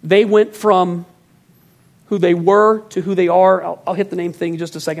 They went from who they were to who they are. I'll hit the name thing in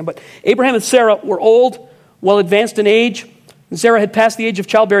just a second. But Abraham and Sarah were old, well advanced in age, and Sarah had passed the age of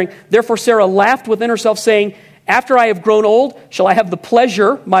childbearing. Therefore Sarah laughed within herself, saying, after I have grown old, shall I have the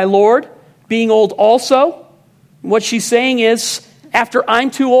pleasure, my Lord, being old also? What she's saying is, after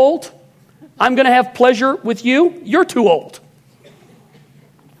I'm too old, I'm going to have pleasure with you. You're too old.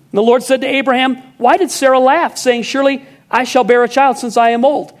 And the Lord said to Abraham, why did Sarah laugh, saying, surely I shall bear a child since I am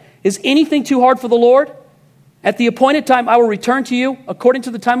old? Is anything too hard for the Lord? At the appointed time I will return to you according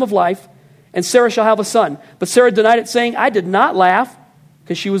to the time of life, and Sarah shall have a son. But Sarah denied it, saying, I did not laugh,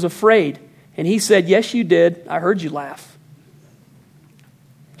 because she was afraid. And he said, yes, you did. I heard you laugh.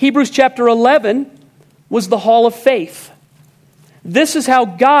 Hebrews chapter 11 was the hall of faith. This is how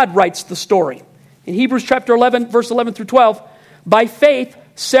God writes the story. In Hebrews chapter 11, verse 11 through 12, by faith,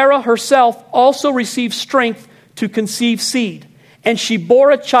 Sarah herself also received strength to conceive seed. And she bore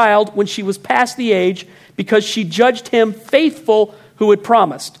a child when she was past the age, because she judged him faithful who had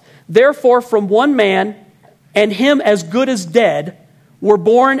promised. Therefore, from one man, and him as good as dead, were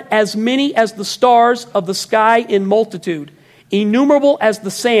born as many as the stars of the sky in multitude, innumerable as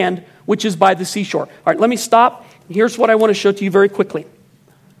the sand which is by the seashore. All right, let me stop. Here's what I want to show to you very quickly.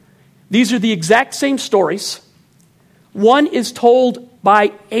 These are the exact same stories. One is told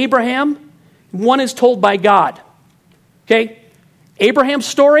by Abraham, one is told by God. Okay? Abraham's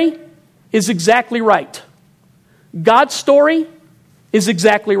story is exactly right. God's story is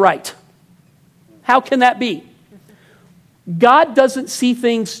exactly right. How can that be? God doesn't see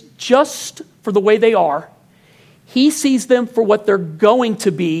things just for the way they are. He sees them for what they're going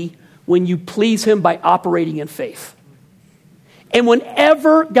to be when you please Him by operating in faith. And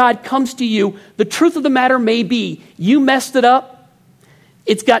whenever God comes to you, the truth of the matter may be, you messed it up,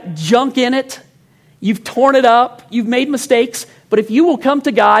 it's got junk in it, you've torn it up, you've made mistakes, but if you will come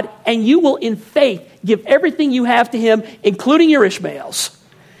to God and you will in faith give everything you have to Him, including your Ishmaels,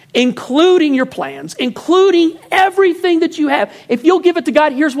 including your plans, including everything that you have, if you'll give it to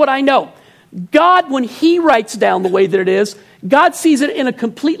God, here's what I know. God, when He writes down the way that it is, God sees it in a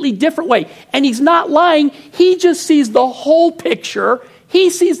completely different way. And He's not lying. He just sees the whole picture. He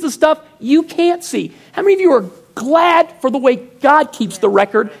sees the stuff you can't see. How many of you are glad for the way God keeps the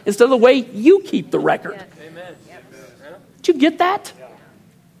record instead of the way you keep the record? Amen. Did you get that?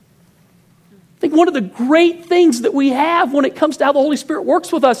 I think one of the great things that we have when it comes to how the Holy Spirit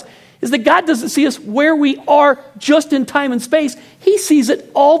works with us is that God doesn't see us where we are just in time and space. He sees it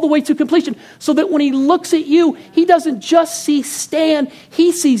all the way to completion. So that when He looks at you, He doesn't just see Stan,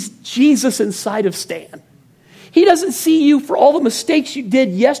 He sees Jesus inside of Stan. He doesn't see you for all the mistakes you did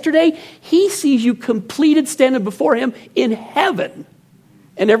yesterday. He sees you completed standing before Him in heaven.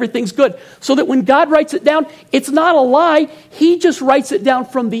 And everything's good. So that when God writes it down, it's not a lie. He just writes it down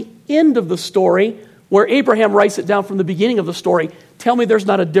from the end of the story, where Abraham writes it down from the beginning of the story. Tell me there's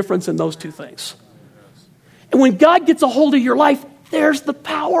not a difference in those two things. And when God gets a hold of your life, there's the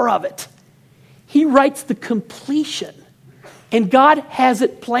power of it. He writes the completion. And God has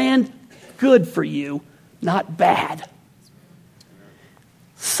it planned good for you, not bad.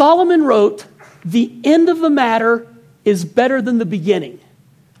 Solomon wrote, the end of the matter is better than the beginning.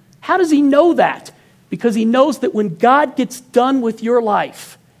 How does he know that? Because he knows that when God gets done with your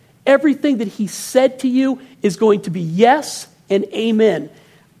life, everything that He said to you is going to be yes and amen.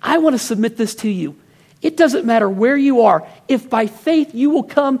 I want to submit this to you. It doesn't matter where you are. If by faith you will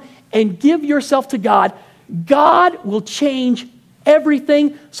come and give yourself to God, God will change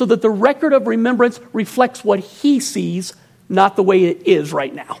everything so that the record of remembrance reflects what He sees, not the way it is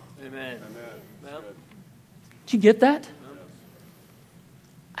right now. Amen. Did you get that?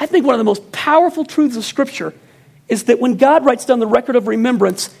 I think one of the most powerful truths of Scripture is that when God writes down the record of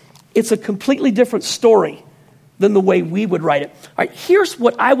remembrance, it's a completely different story than the way we would write it. All right, here's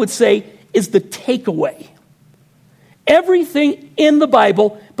what I would say is the takeaway. Everything in the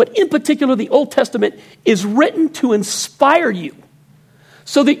Bible, but in particular the Old Testament, is written to inspire you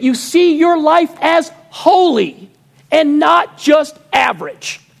so that you see your life as holy and not just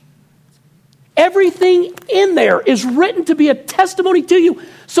average. Everything in there is written to be a testimony to you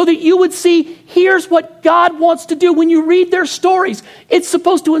so that you would see, here's what God wants to do. When you read their stories, it's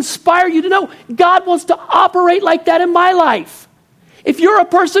supposed to inspire you to know God wants to operate like that in my life. If you're a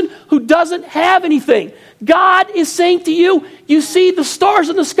person who doesn't have anything, God is saying to you, you see the stars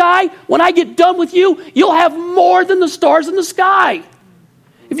in the sky? When I get done with you, you'll have more than the stars in the sky.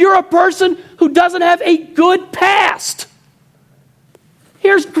 If you're a person who doesn't have a good past,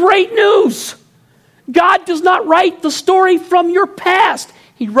 here's great news. God does not write the story from your past.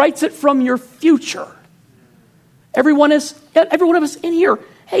 He writes it from your future. Every one of us in here,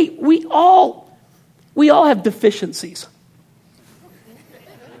 hey, we all We all have deficiencies.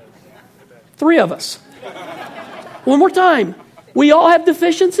 3 of us. One more time. We all have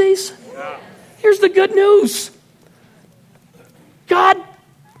deficiencies. Here's the good news. God,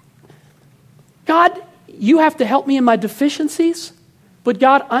 you have to help me in my deficiencies, but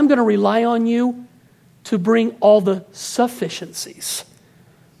God, I'm going to rely on you to bring all the sufficiencies.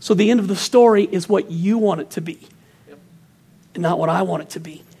 So the end of the story is what you want it to be, and not what I want it to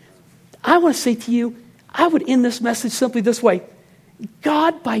be. I want to say to you, I would end this message simply this way.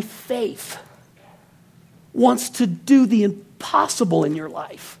 God, by faith, wants to do the impossible in your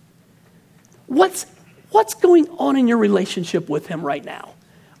life. What's going on in your relationship with him right now?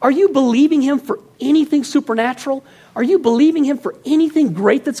 Are you believing him for anything supernatural? Are you believing him for anything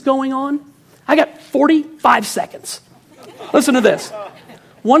great that's going on? I got 45 seconds. Listen to this.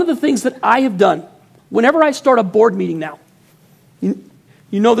 One of the things that I have done, whenever I start a board meeting now, you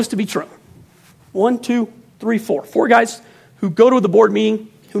know this to be true. 1, 2, 3, 4. 4 guys who go to the board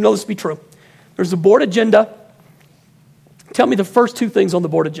meeting who know this to be true. There's a board agenda. Tell me the first 2 things on the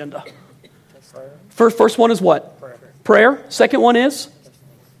board agenda. First one is what? Prayer. Second one is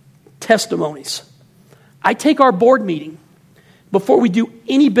testimonies. I take our board meeting before we do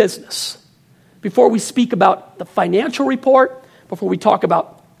any business, before we speak about the financial report, before we talk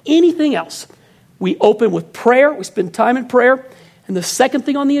about anything else. We open with prayer. We spend time in prayer. And the second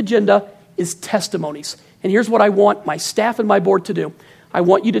thing on the agenda is testimonies. And here's what I want my staff and my board to do. I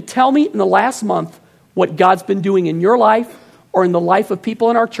want you to tell me in the last month what God's been doing in your life or in the life of people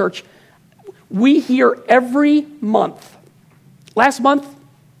in our church. We hear every month. Last month,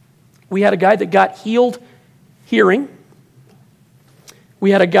 we had a guy that got healed hearing.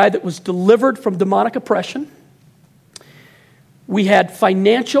 We had a guy that was delivered from demonic oppression. We had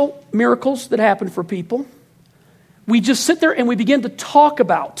financial miracles that happened for people. We just sit there and we begin to talk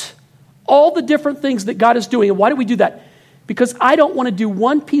about all the different things that God is doing. And why do we do that? Because I don't want to do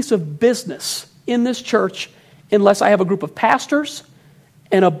one piece of business in this church unless I have a group of pastors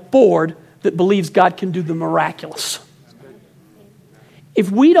and a board that believes God can do the miraculous.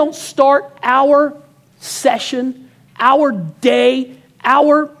 If we don't start our session, our day,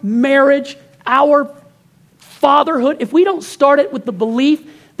 our marriage, our fatherhood, if we don't start it with the belief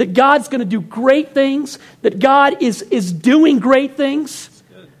that God's going to do great things, that God is doing great things,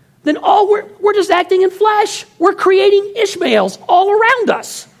 then we're just acting in flesh. We're creating Ishmaels all around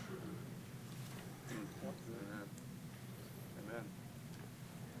us.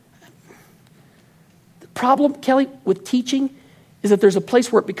 The problem, Kelly, with teaching is that there's a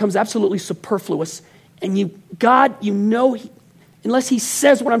place where it becomes absolutely superfluous. And God, unless he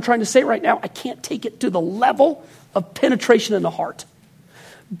says what I'm trying to say right now, I can't take it to the level of penetration in the heart.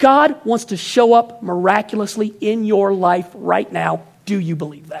 God wants to show up miraculously in your life right now. Do you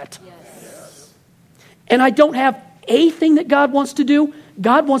believe that? Yes. And I don't have a thing that God wants to do.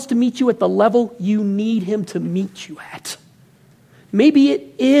 God wants to meet you at the level you need him to meet you at. Maybe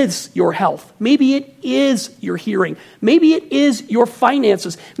it is your health. Maybe it is your hearing. Maybe it is your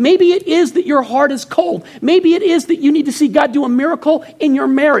finances. Maybe it is that your heart is cold. Maybe it is that you need to see God do a miracle in your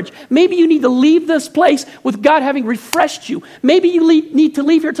marriage. Maybe you need to leave this place with God having refreshed you. Maybe you need to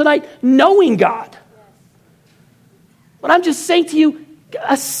leave here tonight knowing God. But I'm just saying to you,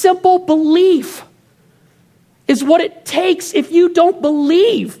 a simple belief is what it takes. If you don't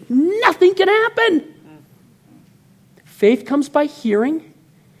believe, nothing can happen. Faith comes by hearing,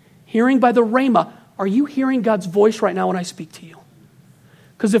 hearing by the rhema. Are you hearing God's voice right now when I speak to you?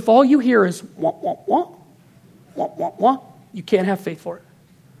 Because if all you hear is wah, wah, wah, wah, wah, wah, you can't have faith for it.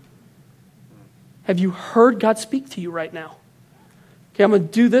 Have you heard God speak to you right now? Okay, I'm going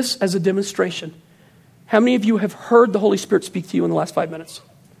to do this as a demonstration. How many of you have heard the Holy Spirit speak to you in the last 5 minutes?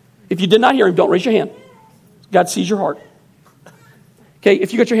 If you did not hear him, don't raise your hand. God sees your heart. Okay,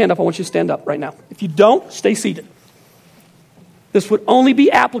 if you got your hand up, I want you to stand up right now. If you don't, stay seated. This would only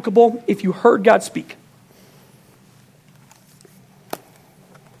be applicable if you heard God speak.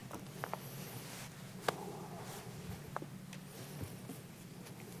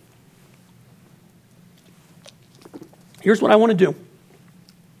 Here's what I want to do.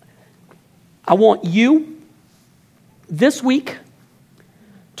 I want you this week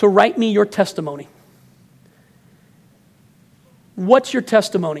to write me your testimony. What's your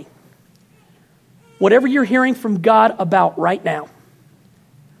testimony? Whatever you're hearing from God about right now,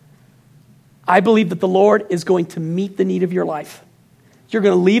 I believe that the Lord is going to meet the need of your life. You're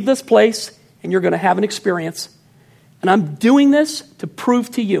going to leave this place and you're going to have an experience. And I'm doing this to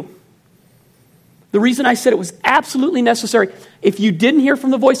prove to you. The reason I said it was absolutely necessary, if you didn't hear from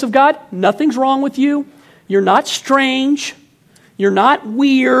the voice of God, nothing's wrong with you. You're not strange. You're not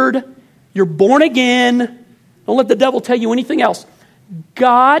weird. You're born again. Don't let the devil tell you anything else.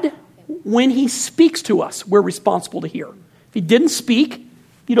 God, when he speaks to us, we're responsible to hear. If he didn't speak,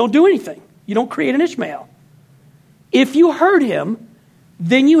 you don't do anything. You don't create an Ishmael. If you heard him,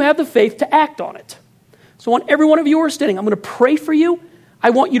 then you have the faith to act on it. So I want every one of you who are standing, I'm going to pray for you.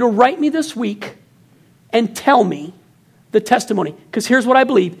 I want you to write me this week and tell me the testimony. Because here's what I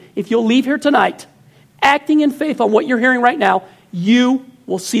believe. If you'll leave here tonight, acting in faith on what you're hearing right now, you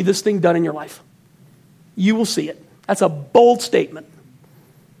will see this thing done in your life. You will see it. That's a bold statement.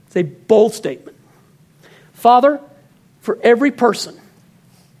 It's a bold statement. Father, for every person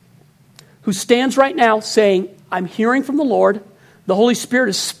who stands right now saying, I'm hearing from the Lord, the Holy Spirit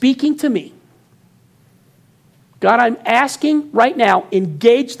is speaking to me. God, I'm asking right now,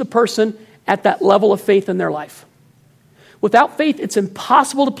 engage the person at that level of faith in their life. Without faith, it's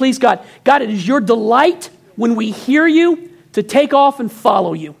impossible to please God. God, it is your delight when we hear you to take off and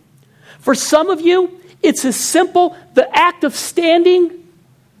follow you. For some of you, it's as simple. The act of standing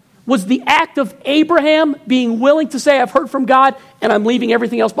was the act of Abraham being willing to say, I've heard from God and I'm leaving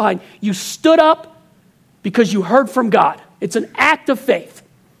everything else behind. You stood up because you heard from God. It's an act of faith.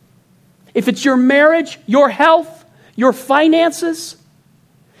 If it's your marriage, your health, your finances,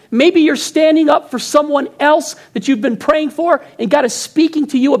 maybe you're standing up for someone else that you've been praying for and God is speaking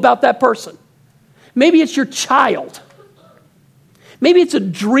to you about that person. Maybe it's your child. Maybe it's a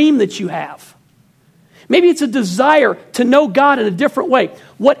dream that you have. Maybe it's a desire to know God in a different way.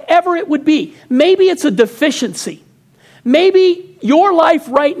 Whatever it would be. Maybe it's a deficiency. Maybe your life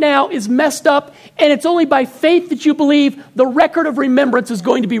right now is messed up and it's only by faith that you believe the record of remembrance is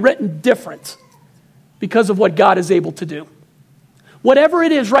going to be written different because of what God is able to do. Whatever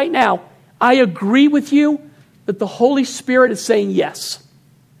it is right now, I agree with you that the Holy Spirit is saying yes.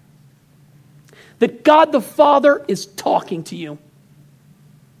 That God the Father is talking to you.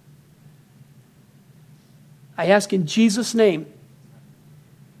 I ask in Jesus' name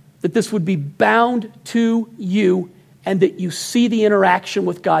that this would be bound to you and that you see the interaction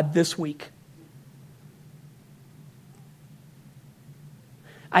with God this week.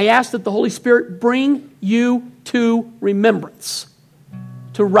 I ask that the Holy Spirit bring you to remembrance,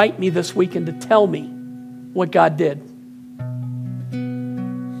 to write me this week and to tell me what God did.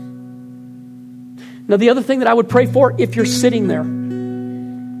 Now, the other thing that I would pray for, if you're sitting there,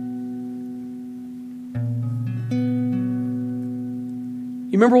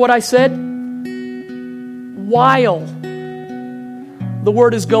 you remember what I said? While the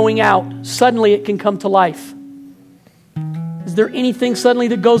word is going out, suddenly it can come to life. Is there anything suddenly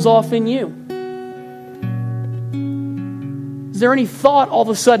that goes off in you? Is there any thought all of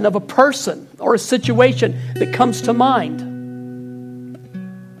a sudden of a person or a situation that comes to mind?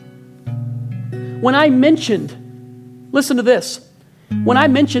 When I mentioned, listen to this, when I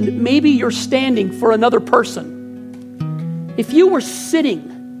mentioned maybe you're standing for another person, if you were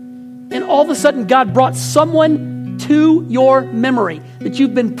sitting and all of a sudden God brought someone to your memory that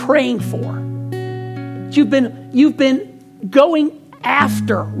you've been praying for, that you've been going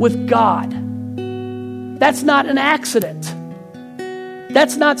after with God, that's not an accident.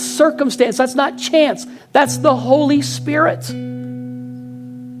 That's not circumstance. That's not chance. That's the Holy Spirit.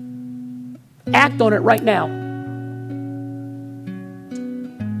 Act on it right now.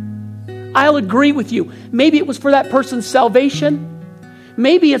 I'll agree with you. Maybe it was for that person's salvation.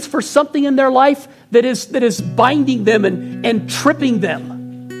 Maybe it's for something in their life that is binding them and tripping them.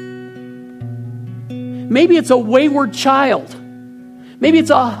 Maybe it's a wayward child. Maybe it's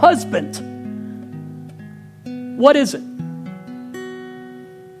a husband. What is it?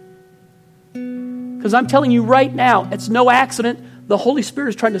 Because I'm telling you right now, it's no accident. The Holy Spirit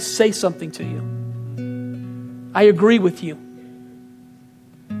is trying to say something to you. I agree with you.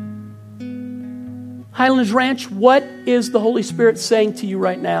 Highlands Ranch, what is the Holy Spirit saying to you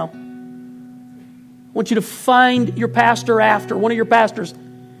right now? I want you to find your pastor after, one of your pastors.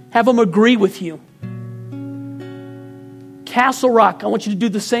 Have them agree with you. Castle Rock, I want you to do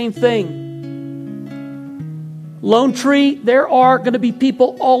the same thing. Lone Tree, there are going to be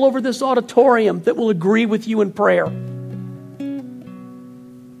people all over this auditorium that will agree with you in prayer.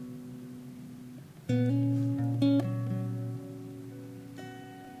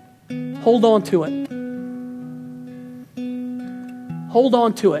 Hold on to it. Hold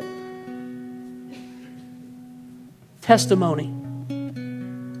on to it. Testimony.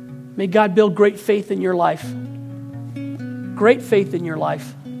 May God build great faith in your life. Great faith in your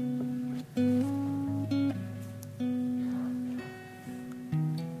life.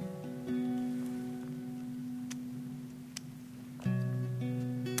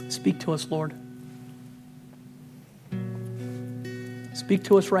 Speak to us, Lord. Speak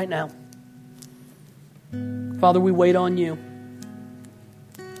to us right now. Father, we wait on you.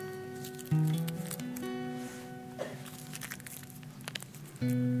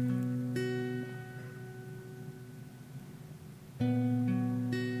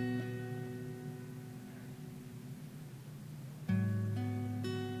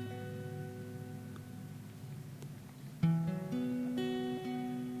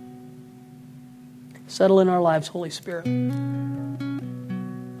 Settle in our lives, Holy Spirit.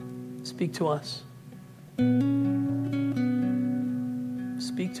 Speak to us.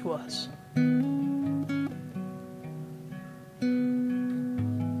 Speak to us.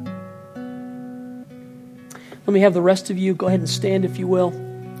 Let me have the rest of you go ahead and stand, if you will.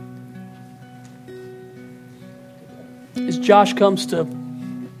 As Josh comes to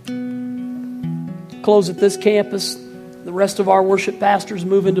close at this campus, the rest of our worship pastors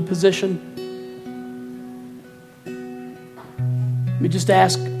move into position. Let me just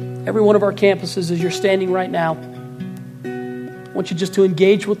ask every one of our campuses, as you're standing right now, I want you just to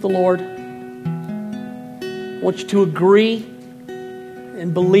engage with the Lord. I want you to agree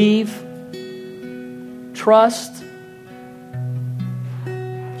and believe, trust.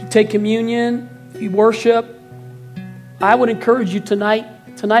 If you take communion, if you worship, I would encourage you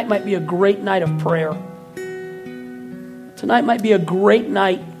tonight. Tonight might be a great night of prayer. Tonight might be a great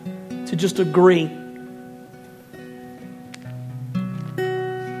night to just agree.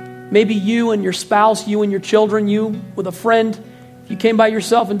 Maybe you and your spouse, you and your children, you with a friend. If you came by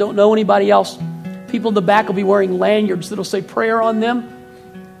yourself and don't know anybody else, people in the back will be wearing lanyards that'll say prayer on them.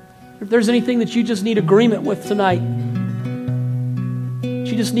 If there's anything that you just need agreement with tonight, that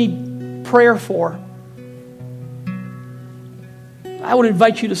you just need prayer for, I would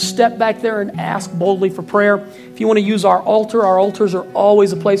invite you to step back there and ask boldly for prayer. If you want to use our altars are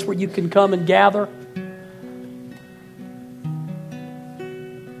always a place where you can come and gather.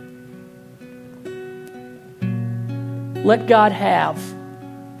 Let God have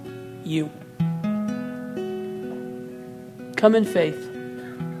you. Come in faith.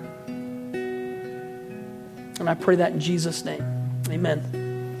 And I pray that in Jesus' name.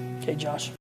 Amen. Okay, Josh.